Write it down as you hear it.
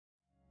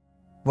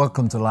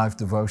Welcome to Life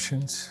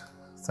Devotions.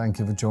 Thank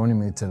you for joining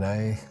me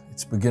today.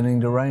 It's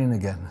beginning to rain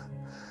again.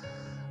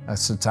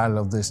 That's the title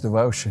of this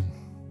devotion.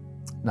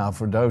 Now,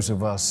 for those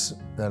of us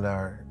that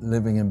are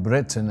living in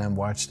Britain and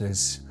watch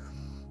this,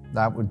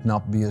 that would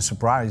not be a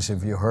surprise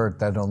if you heard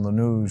that on the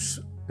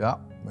news. Yeah,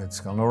 it's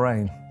gonna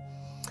rain.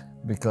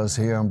 Because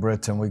here in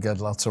Britain we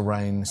get lots of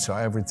rain, so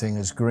everything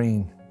is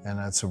green, and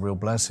that's a real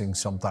blessing.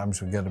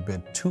 Sometimes we get a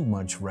bit too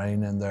much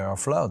rain and there are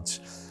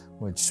floods,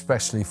 which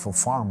especially for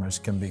farmers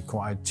can be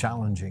quite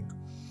challenging.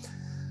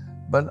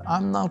 But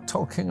I'm not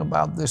talking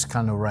about this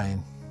kind of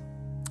rain,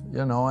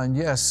 and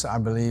yes, I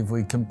believe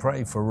we can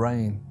pray for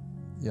rain,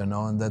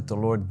 and that the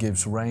Lord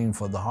gives rain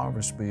for the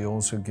harvest, but He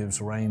also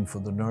gives rain for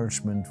the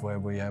nourishment where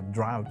we have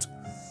drought.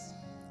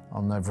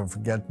 I'll never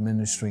forget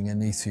ministering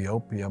in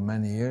Ethiopia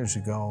many years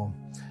ago,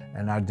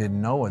 and I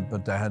didn't know it,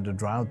 but they had a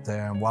drought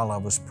there. And while I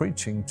was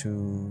preaching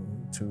to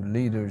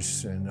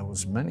leaders, and there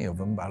was many of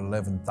them, about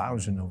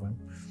 11,000 of them,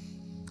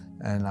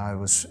 and I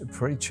was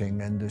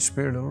preaching, and the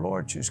Spirit of the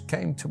Lord just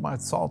came to my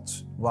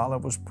thoughts while I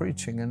was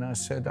preaching, and I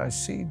said, I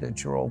see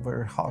that you're all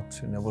very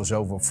hot, and it was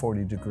over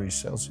 40 degrees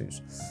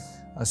Celsius.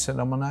 I said,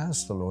 I'm going to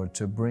ask the Lord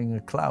to bring a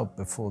cloud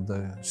before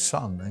the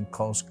sun and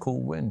cause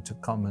cool wind to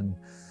come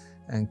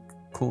and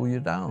cool you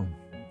down.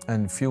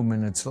 And a few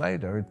minutes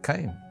later, it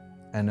came,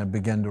 and it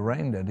began to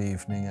rain that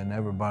evening, and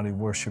everybody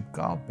worshiped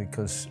God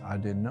because I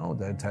didn't know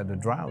that it had a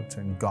drought,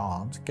 and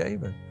God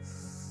gave it.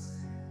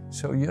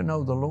 So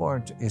the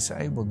Lord is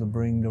able to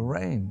bring the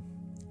rain.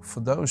 For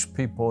those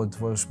people, it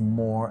was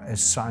more a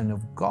sign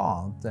of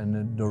God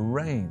than the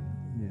rain.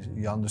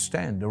 You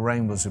understand, the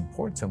rain was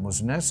important,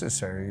 was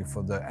necessary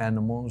for the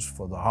animals,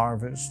 for the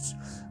harvests,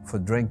 for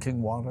drinking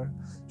water.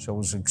 So it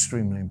was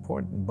extremely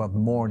important. But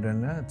more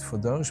than that, for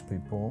those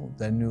people,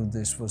 they knew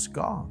this was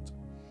God.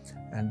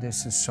 And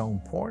this is so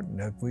important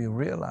that we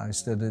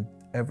realize that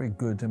every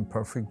good and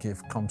perfect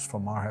gift comes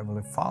from our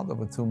Heavenly Father,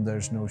 with whom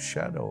there's no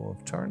shadow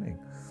of turning.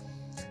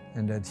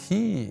 And that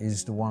He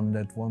is the one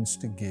that wants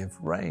to give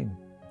rain.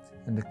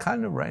 And the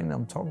kind of rain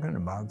I'm talking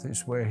about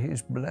is where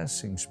His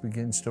blessings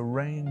begins to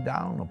rain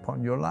down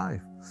upon your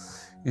life.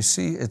 You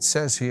see, it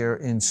says here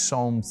in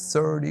Psalm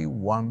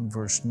 31,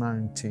 verse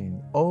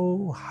 19,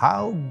 "Oh,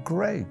 how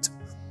great,"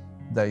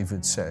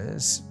 David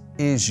says,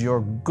 "is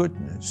your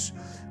goodness,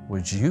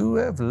 which you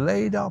have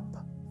laid up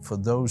for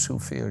those who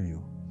fear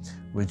you,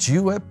 which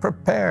you have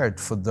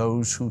prepared for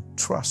those who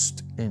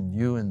trust in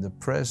you in the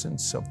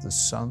presence of the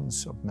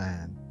sons of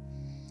man."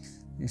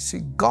 You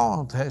see,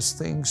 God has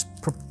things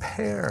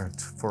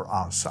prepared for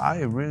us.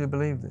 I really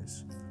believe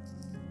this.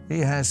 He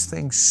has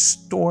things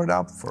stored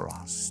up for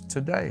us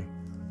today.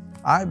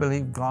 I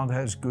believe God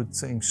has good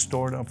things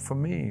stored up for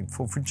me,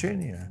 for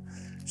Virginia.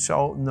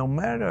 So no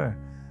matter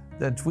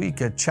that we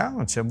get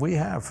challenged, and we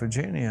have,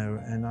 Virginia,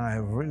 and I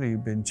have really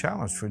been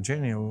challenged.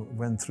 Virginia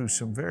went through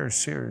some very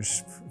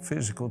serious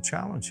physical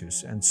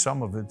challenges, and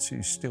some of it,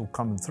 she's still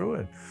coming through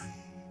it.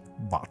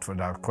 But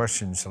without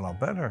question, it's a lot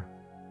better.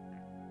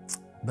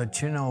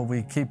 But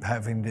we keep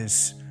having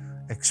this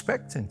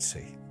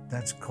expectancy.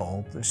 That's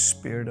called the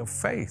spirit of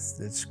faith.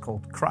 That's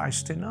called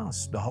Christ in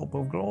us, the hope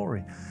of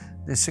glory.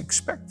 This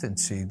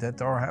expectancy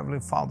that our Heavenly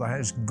Father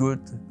has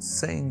good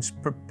things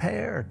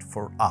prepared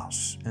for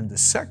us. And the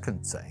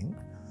second thing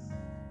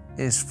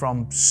is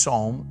from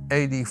Psalm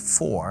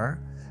 84,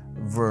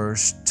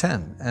 verse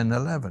 10 and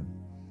 11.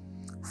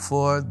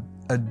 "For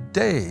a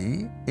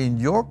day in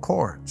your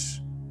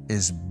courts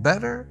is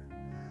better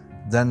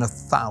than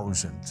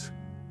 1,000.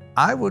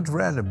 I would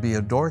rather be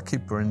a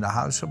doorkeeper in the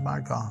house of my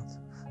God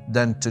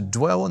than to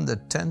dwell in the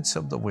tents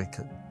of the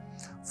wicked.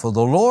 For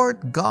the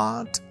Lord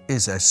God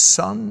is a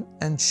sun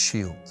and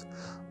shield.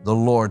 The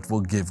Lord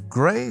will give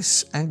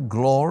grace and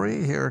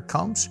glory." Here it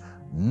comes.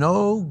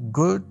 "No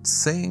good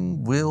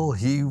thing will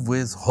He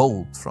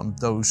withhold from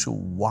those who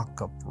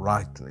walk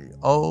uprightly.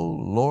 O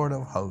Lord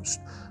of hosts,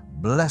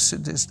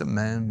 blessed is the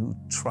man who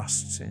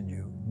trusts in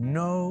you.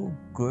 No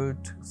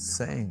good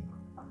thing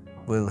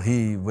will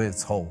He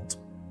withhold."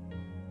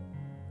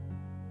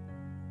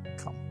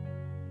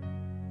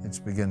 It's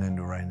beginning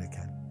to rain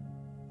again.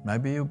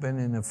 Maybe you've been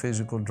in a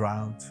physical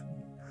drought.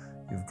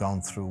 You've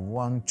gone through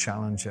one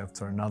challenge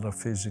after another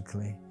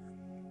physically.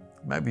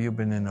 Maybe you've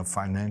been in a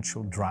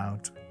financial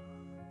drought,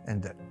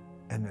 and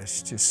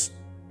it's just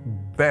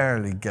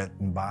barely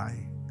getting by.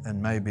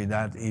 And maybe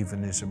that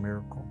even is a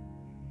miracle.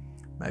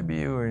 Maybe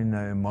you're in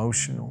an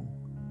emotional,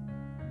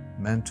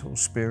 mental,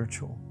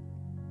 spiritual,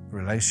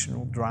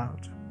 relational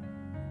drought.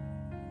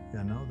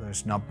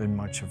 There's not been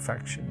much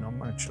affection, not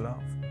much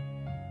love.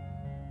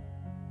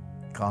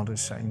 God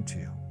is saying to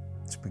you,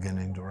 it's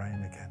beginning to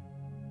rain again.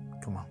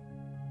 Come on,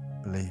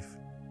 believe.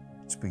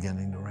 It's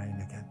beginning to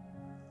rain again.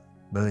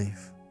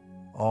 Believe.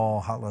 Oh,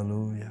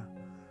 hallelujah.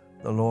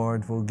 The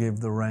Lord will give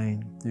the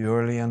rain, the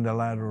early and the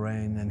latter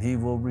rain, and He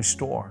will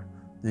restore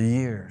the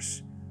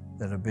years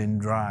that have been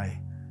dry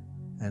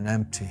and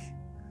empty,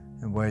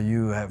 and where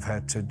you have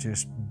had to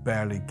just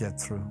barely get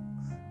through.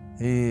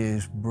 He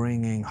is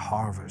bringing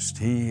harvest.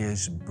 He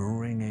is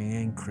bringing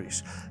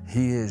increase.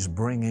 He is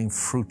bringing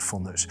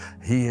fruitfulness.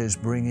 He is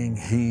bringing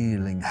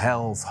healing,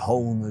 health,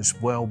 wholeness,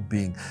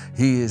 well-being.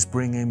 He is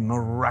bringing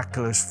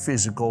miraculous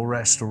physical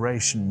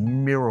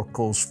restoration,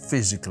 miracles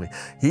physically.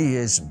 He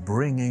is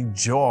bringing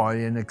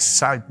joy and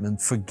excitement,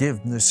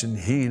 forgiveness and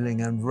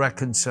healing and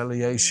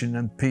reconciliation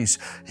and peace.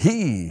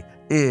 He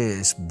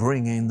is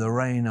bringing the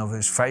rain of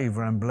His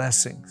favor and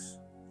blessings.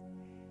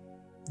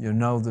 You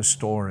know the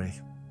story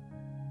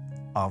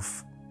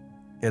of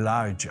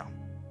Elijah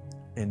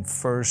in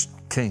 1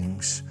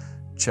 Kings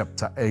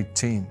chapter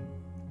 18,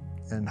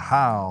 and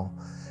how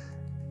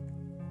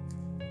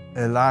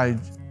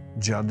Elijah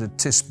the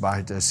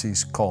Tishbite, as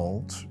he's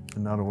called,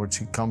 in other words,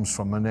 he comes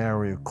from an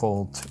area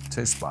called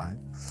Tishbite,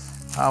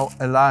 how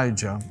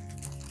Elijah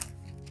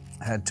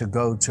had to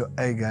go to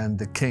Agag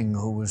the king,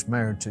 who was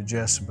married to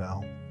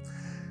Jezebel,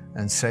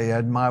 and say,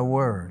 at my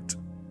word,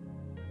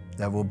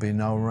 there will be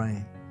no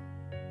rain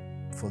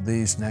for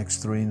these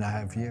next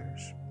 3.5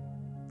 years.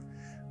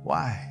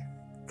 Why?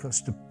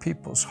 Because the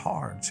people's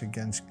hearts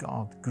against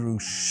God grew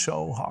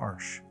so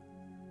harsh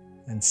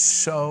and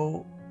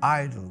so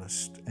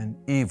idolist and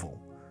evil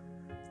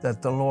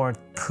that the Lord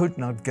could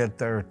not get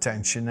their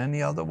attention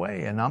any other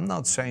way. And I'm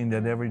not saying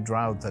that every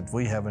drought that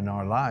we have in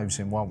our lives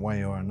in one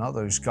way or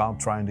another is God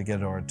trying to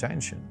get our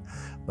attention,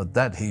 but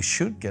that He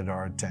should get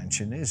our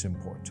attention is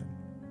important,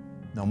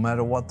 no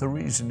matter what the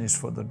reason is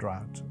for the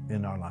drought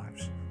in our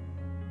lives.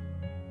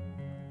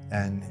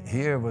 And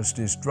here was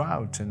this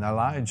drought, and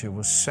Elijah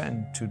was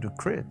sent to the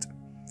Crete.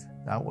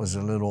 That was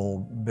a little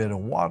bit of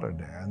water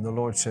there. And the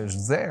Lord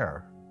says,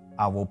 there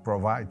I will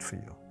provide for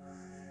you.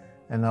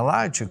 And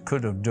Elijah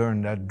could have,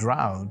 during that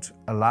drought,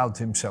 allowed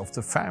himself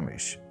to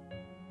famish.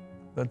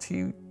 But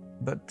he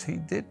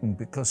didn't,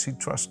 because he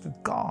trusted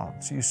God.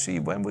 You see,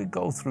 when we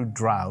go through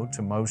drought,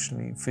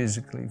 emotionally,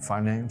 physically,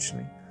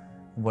 financially,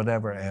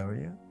 whatever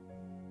area,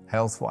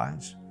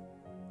 health-wise,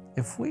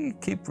 if we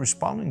keep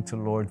responding to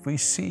the Lord, we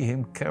see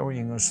Him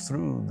carrying us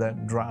through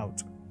that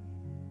drought.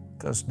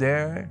 Because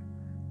there,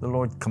 the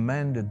Lord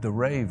commanded the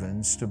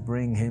ravens to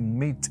bring Him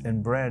meat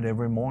and bread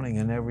every morning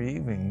and every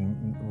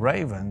evening.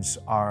 Ravens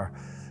are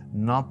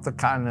not the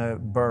kind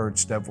of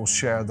birds that will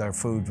share their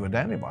food with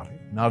anybody,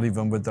 not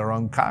even with their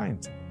own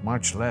kind,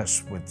 much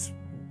less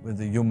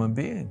with a human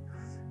being.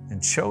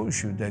 It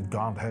shows you that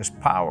God has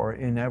power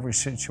in every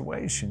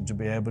situation to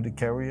be able to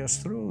carry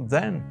us through.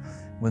 Then,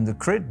 when the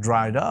Crete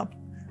dried up,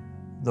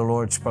 the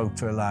Lord spoke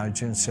to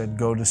Elijah and said,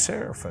 go to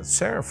Zarephath.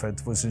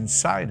 Zarephath was in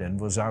Sidon,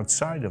 was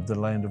outside of the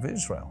land of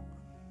Israel.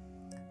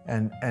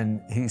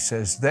 And He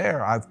says,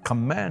 there I've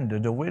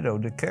commanded a widow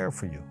to care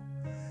for you.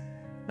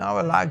 Now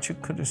Elijah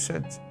could have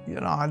said, you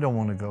know, I don't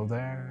want to go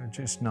there,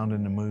 just not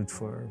in the mood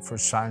for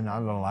Sidon, I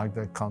don't like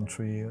that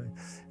country.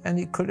 And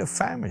he could have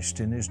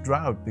famished in his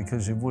drought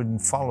because he wouldn't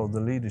follow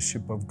the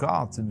leadership of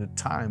God in the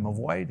time of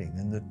waiting,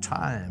 in the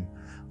time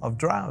of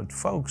drought.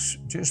 Folks,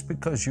 just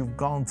because you've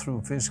gone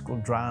through physical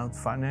drought,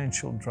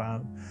 financial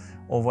drought,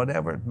 or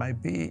whatever it may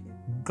be,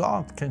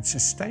 God can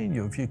sustain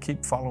you if you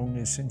keep following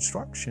His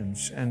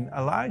instructions. And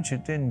Elijah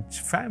didn't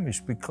famish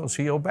because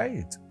he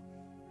obeyed.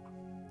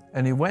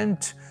 And he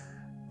went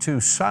to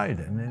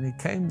Sidon, and he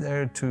came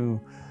there to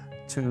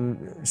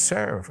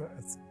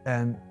Zarephath.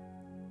 And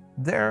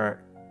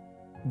there,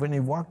 when he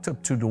walked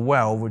up to the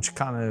well, which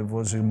kind of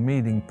was a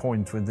meeting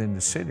point within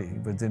the city,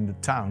 within the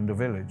town, the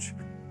village,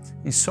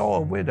 he saw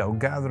a widow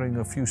gathering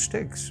a few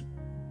sticks.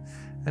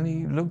 And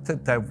he looked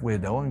at that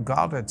widow, and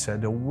God had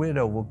said, a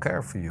widow will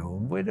care for you.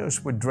 And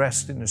widows were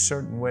dressed in a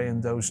certain way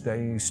in those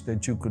days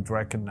that you could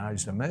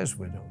recognize them as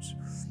widows.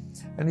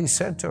 And he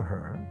said to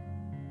her,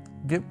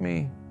 give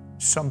me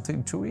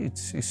something to eat.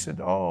 She said,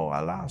 oh,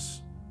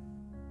 alas.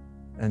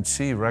 And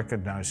she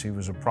recognized he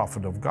was a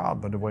prophet of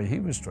God by the way he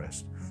was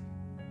dressed.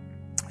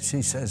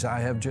 She says, I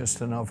have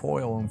just enough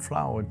oil and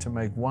flour to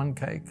make one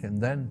cake,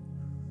 and then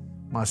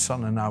my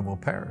son and I will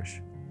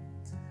perish.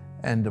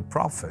 And the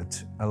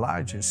prophet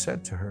Elijah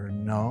said to her,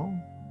 no,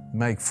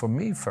 make for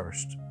me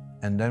first,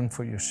 and then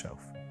for yourself.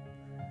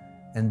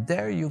 And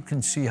there you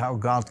can see how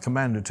God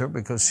commanded her,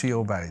 because she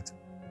obeyed.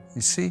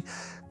 You see,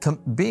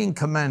 being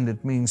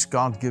commanded means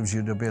God gives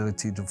you the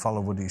ability to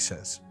follow what He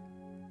says.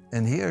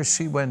 And here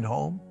she went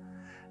home,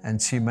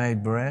 and she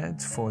made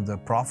bread for the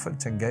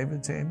prophet and gave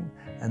it to him.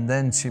 And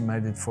then she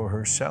made it for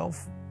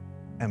herself,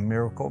 and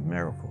miracle of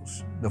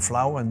miracles. The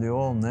flour and the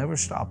oil never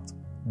stopped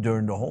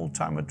during the whole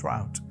time of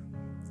drought.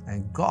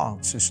 And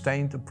God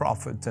sustained the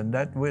prophet and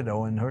that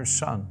widow and her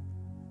son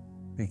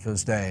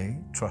because they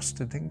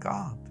trusted in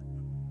God.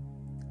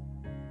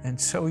 And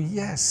so,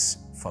 yes,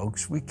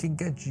 folks, we can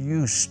get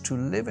used to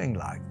living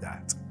like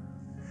that.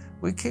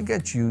 We can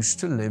get used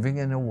to living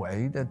in a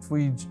way that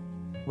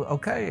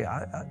okay,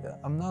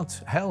 I'm not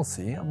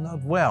healthy, I'm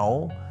not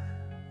well,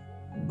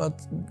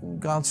 but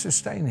God's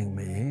sustaining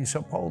me, He's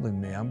upholding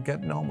me, I'm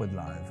getting on with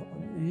life.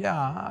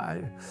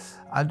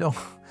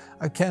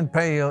 I can't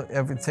pay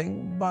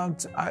everything,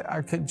 but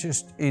I could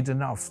just eat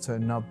enough to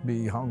not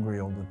be hungry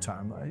all the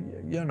time.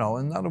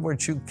 In other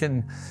words, you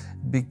can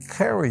be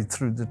carried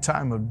through the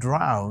time of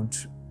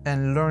drought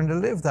and learn to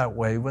live that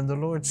way when the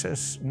Lord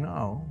says,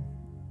 no,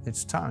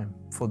 it's time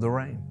for the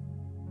rain.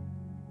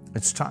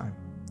 It's time.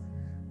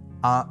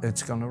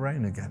 It's going to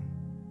rain again.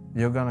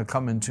 You're going to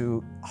come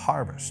into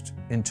harvest,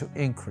 into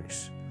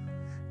increase,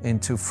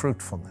 into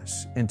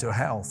fruitfulness, into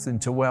health,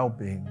 into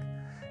well-being,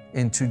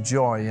 into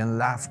joy and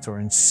laughter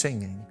and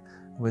singing.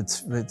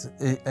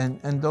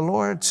 And the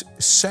Lord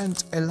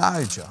sent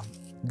Elijah.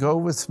 Go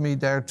with me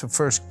there to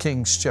 1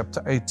 Kings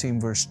chapter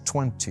 18, verse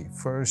 20.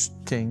 1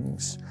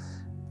 Kings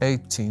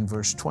 18,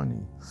 verse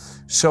 20.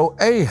 So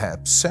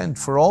Ahab sent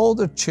for all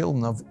the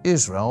children of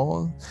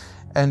Israel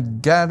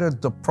and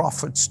gathered the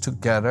prophets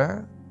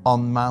together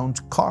on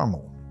Mount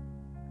Carmel.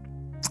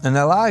 And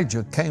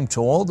Elijah came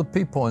to all the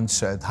people and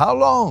said, how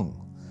long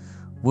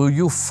will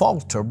you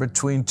falter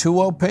between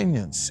two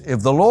opinions?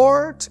 If the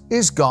Lord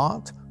is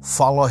God,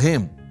 follow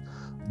him.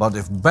 But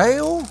if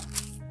Baal,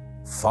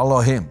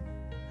 follow him.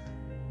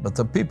 But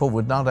the people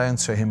would not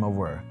answer him a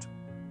word.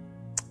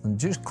 And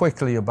just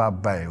quickly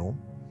about Baal.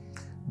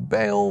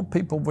 Baal,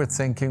 people were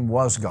thinking,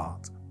 was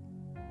God.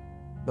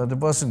 But it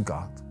wasn't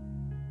God.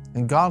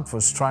 And God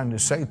was trying to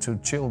say to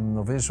children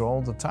of Israel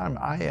all the time,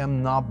 I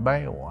am not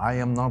Baal. I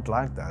am not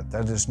like that.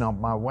 That is not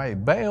my way.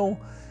 Baal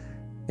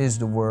is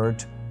the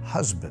word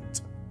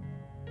husband.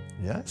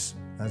 Yes,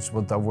 that's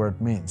what that word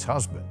means,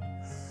 husband.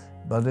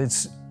 But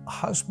it's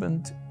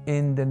husband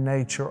in the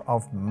nature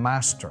of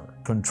master,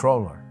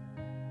 controller,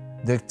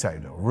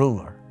 dictator,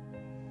 ruler.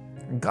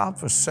 And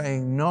God was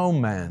saying, no,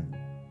 men,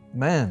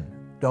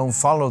 don't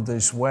follow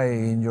this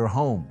way in your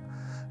home.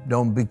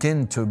 Don't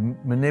begin to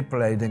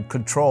manipulate and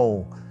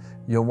control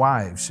your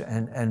wives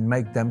and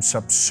make them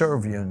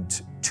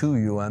subservient to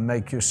you and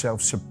make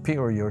yourself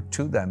superior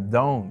to them.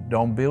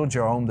 Don't build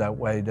your home that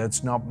way.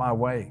 That's not my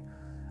way.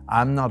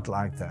 I'm not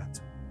like that.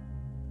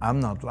 I'm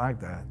not like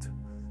that.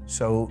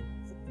 So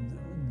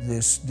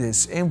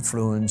this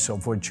influence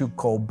of what you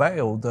call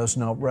Baal does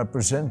not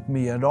represent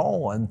me at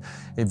all. And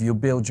if you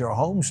build your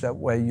homes that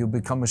way, you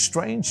become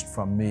estranged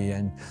from me.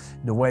 And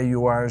the way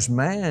you are as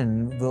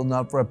man will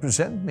not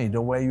represent me.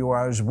 The way you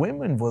are as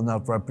women will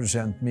not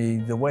represent me.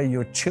 The way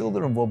your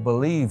children will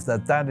believe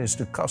that that is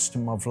the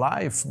custom of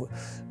life.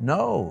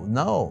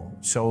 No.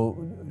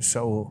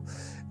 So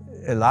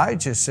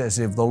Elijah says,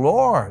 if the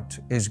Lord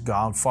is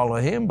God, follow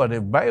him. But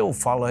if Baal,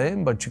 follow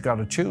him. But you got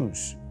to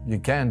choose. You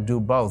can't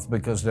do both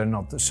because they're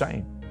not the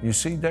same. You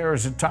see, there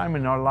is a time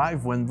in our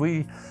life when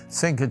we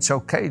think it's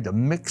okay to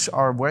mix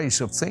our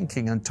ways of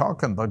thinking and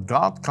talking, but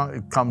God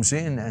comes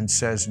in and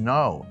says,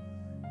 no,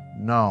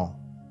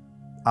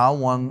 I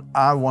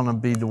want to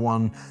be the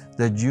one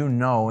that you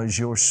know is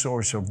your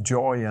source of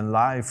joy and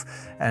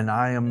life, and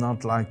I am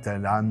not like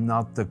that. I'm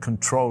not the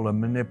controller,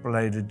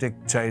 manipulator,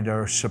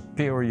 dictator,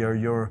 superior,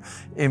 you're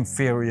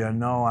inferior.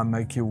 No, I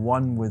make you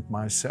one with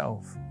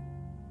myself.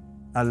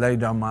 I lay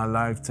down my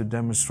life to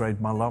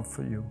demonstrate my love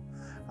for you.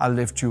 I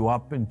lift you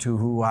up into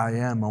who I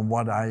am and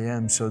what I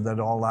am so that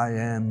all I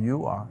am,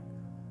 you are.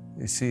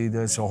 You see,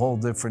 there's a whole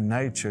different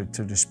nature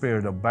to the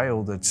spirit of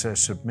Baal that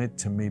says, submit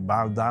to me,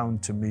 bow down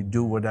to me,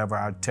 do whatever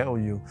I tell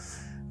you,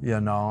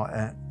 and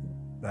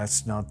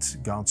that's not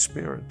God's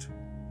spirit.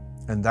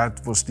 And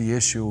that was the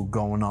issue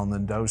going on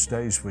in those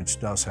days, which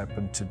does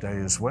happen today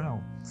as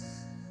well.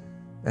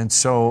 And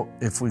so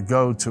if we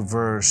go to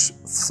verse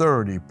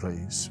 30,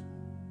 please.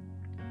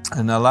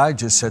 And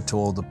Elijah said to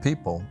all the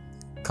people,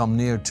 come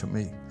near to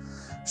me.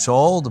 So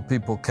all the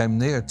people came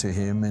near to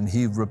him, and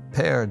he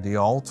repaired the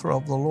altar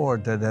of the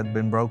Lord that had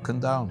been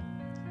broken down.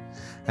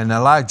 And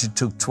Elijah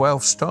took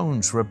 12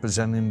 stones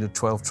representing the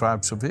 12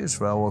 tribes of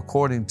Israel,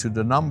 according to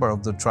the number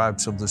of the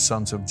tribes of the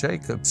sons of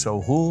Jacob,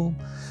 to whom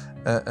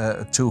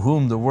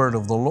the word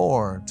of the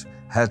Lord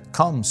had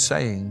come,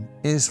 saying,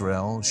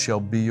 Israel shall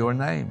be your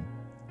name.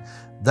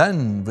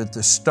 Then with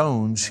the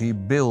stones he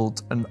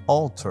built an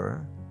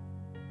altar,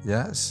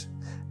 yes,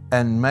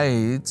 and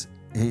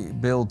he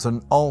built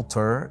an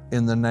altar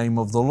in the name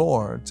of the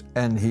Lord,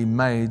 and he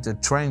made a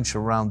trench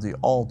around the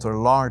altar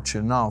large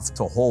enough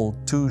to hold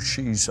 2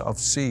 sheaves of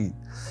seed.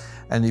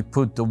 And he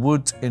put the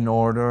wood in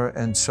order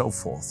and so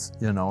forth,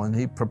 and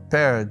he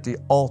prepared the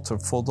altar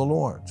for the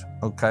Lord,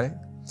 okay?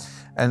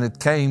 And it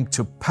came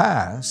to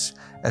pass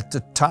at the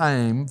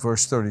time,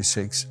 verse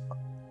 36,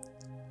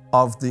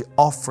 of the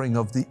offering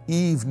of the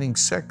evening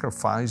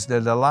sacrifice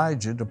that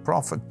Elijah the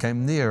prophet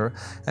came near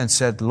and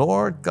said,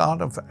 Lord God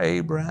of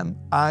Abraham,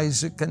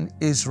 Isaac, and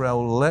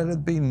Israel, let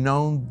it be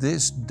known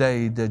this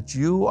day that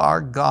you are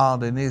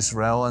God in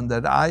Israel, and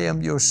that I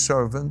am your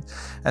servant,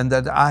 and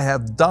that I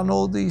have done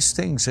all these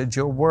things at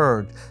your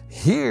word.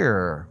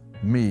 Hear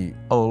me,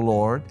 O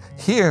Lord,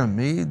 hear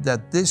me,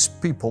 that this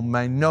people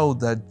may know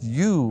that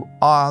you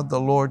are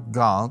the Lord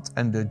God,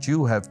 and that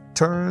you have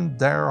turned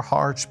their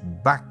hearts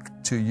back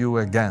to you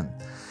again.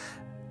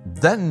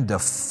 Then the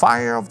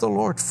fire of the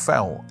Lord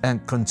fell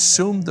and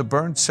consumed the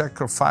burnt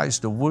sacrifice,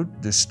 the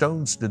wood, the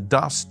stones, the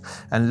dust,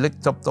 and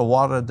licked up the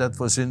water that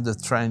was in the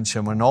trench.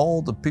 And when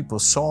all the people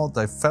saw it,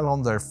 they fell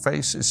on their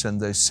faces and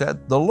they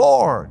said, "The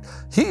Lord,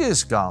 He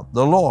is God.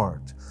 The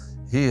Lord,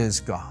 He is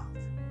God."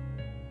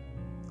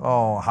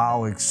 Oh,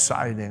 how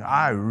exciting.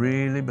 I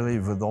really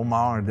believe with all my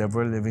heart that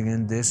we're living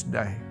in this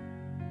day,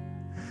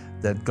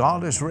 that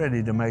God is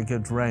ready to make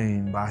it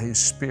rain by His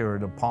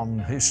Spirit upon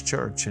His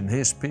church and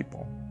His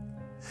people,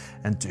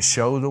 and to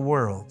show the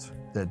world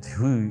that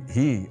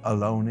He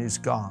alone is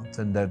God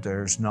and that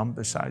there's none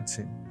besides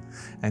Him,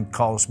 and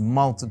cause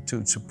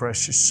multitudes of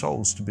precious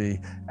souls to be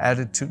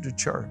added to the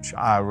church.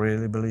 I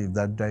really believe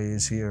that day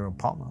is here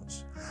upon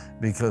us,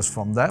 because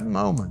from that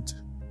moment,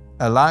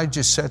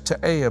 Elijah said to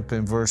Ahab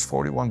in verse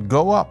 41,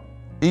 "Go up,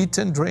 eat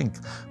and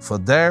drink, for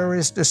there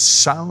is the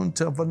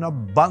sound of an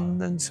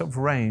abundance of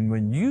rain."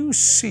 When you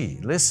see,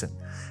 listen,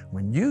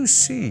 when you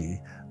see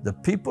the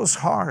people's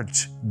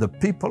hearts, the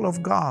people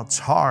of God's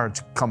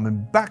hearts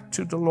coming back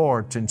to the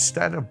Lord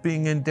instead of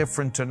being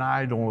indifferent and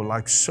idle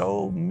like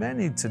so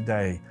many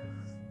today.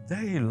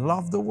 They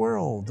love the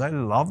world. They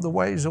love the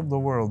ways of the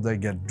world. They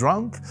get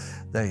drunk.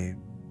 They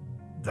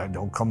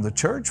don't come to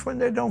church when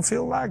they don't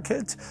feel like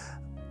it.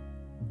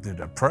 Do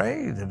they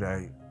pray? Do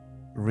they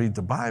read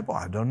the Bible?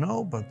 I don't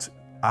know. But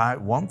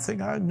one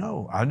thing I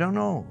know,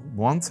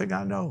 one thing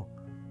I know,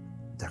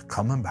 they're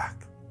coming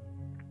back.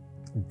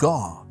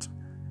 God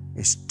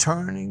is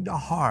turning the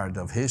heart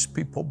of His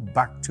people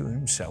back to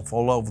Himself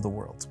all over the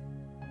world,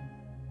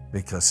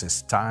 because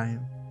it's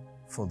time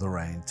for the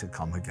rain to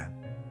come again.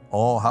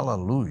 Oh,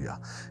 hallelujah.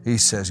 He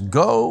says,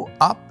 "Go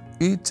up,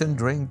 eat and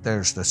drink.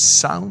 There's the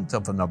sound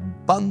of an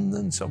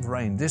abundance of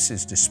rain." This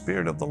is the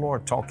Spirit of the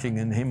Lord talking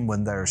in him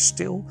when there's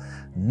still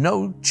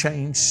no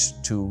change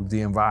to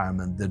the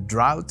environment. The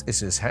drought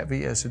is as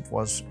heavy as it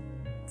was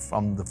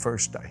from the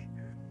first day.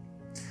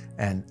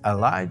 And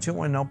Elijah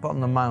went up on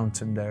the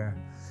mountain there,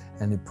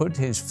 and he put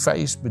his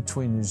face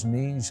between his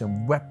knees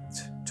and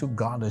wept to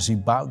God as he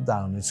bowed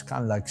down. It's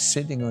kind of like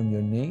sitting on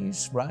your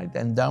knees, right?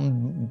 And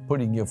then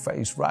putting your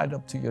face right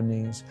up to your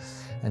knees.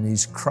 And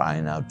he's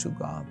crying out to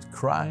God,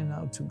 crying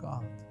out to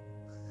God.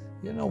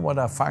 You know what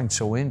I find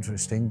so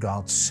interesting?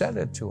 God said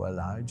it to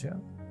Elijah.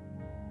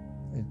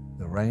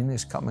 The rain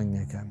is coming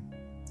again.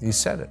 He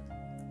said it.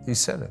 He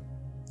said it.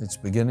 It's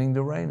beginning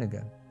to rain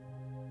again.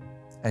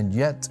 And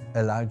yet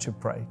Elijah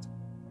prayed.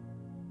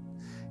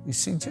 You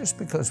see, just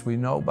because we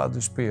know about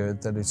the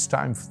Spirit that it's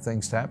time for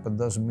things to happen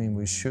doesn't mean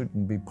we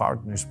shouldn't be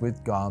partners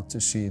with God to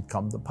see it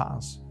come to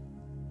pass.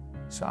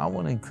 So I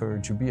want to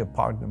encourage you, be a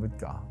partner with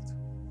God.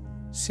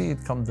 See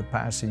it come to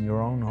pass in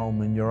your own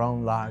home, in your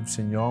own lives,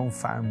 in your own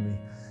family,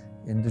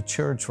 in the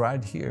church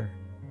right here,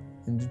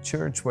 in the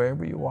church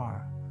wherever you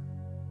are.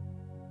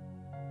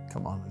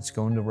 Come on, it's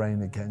going to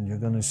rain again. You're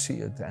going to see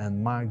it.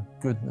 And my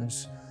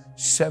goodness,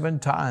 7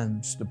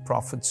 times the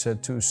prophet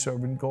said to his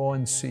servant, "Go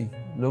and see,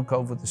 look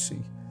over the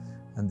sea."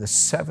 And the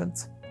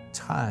 7th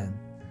time,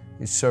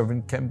 his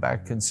servant came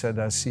back and said,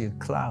 "I see a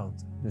cloud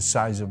the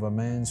size of a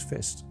man's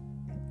fist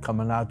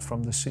coming out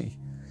from the sea."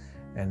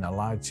 And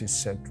Elijah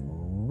said,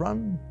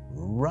 "Run,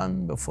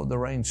 run before the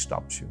rain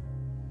stops you."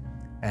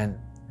 And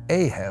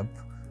Ahab,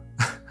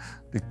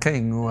 the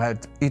king who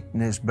had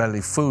eaten his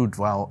belly food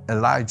while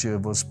Elijah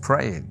was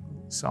praying.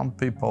 Some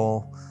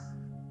people,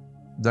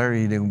 they're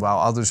eating while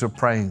others are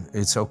praying.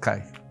 It's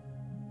okay.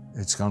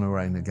 It's going to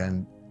rain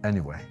again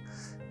anyway.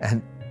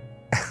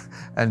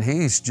 And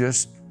he's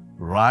just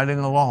riding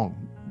along,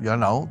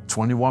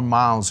 21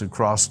 miles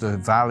across the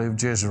valley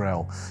of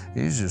Jezreel.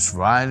 He's just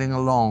riding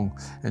along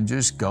and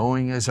just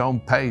going his own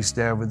pace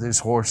there with his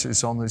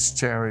horses on his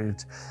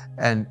chariot.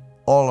 And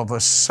all of a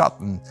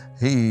sudden,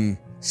 he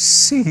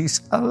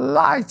sees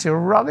Elijah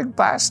running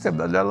past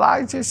him. And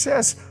Elijah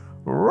says,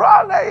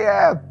 "Run,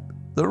 Ahab!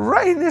 The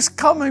rain is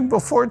coming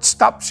before it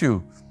stops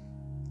you."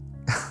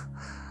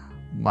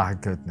 My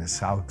goodness,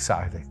 how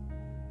exciting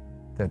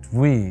that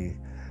we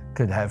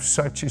could have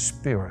such a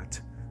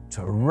spirit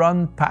to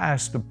run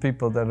past the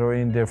people that are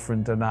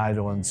indifferent and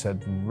idle and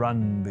said,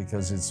 "Run,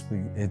 because it's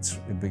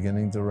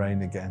beginning to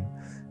rain again."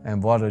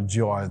 And what a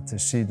joy to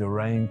see the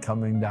rain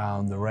coming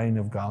down, the rain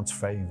of God's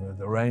favor,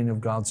 the rain of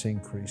God's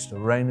increase, the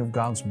rain of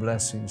God's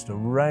blessings, the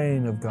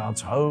rain of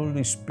God's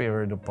Holy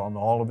Spirit upon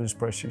all of His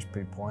precious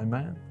people.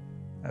 Amen.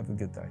 Have a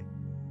good day.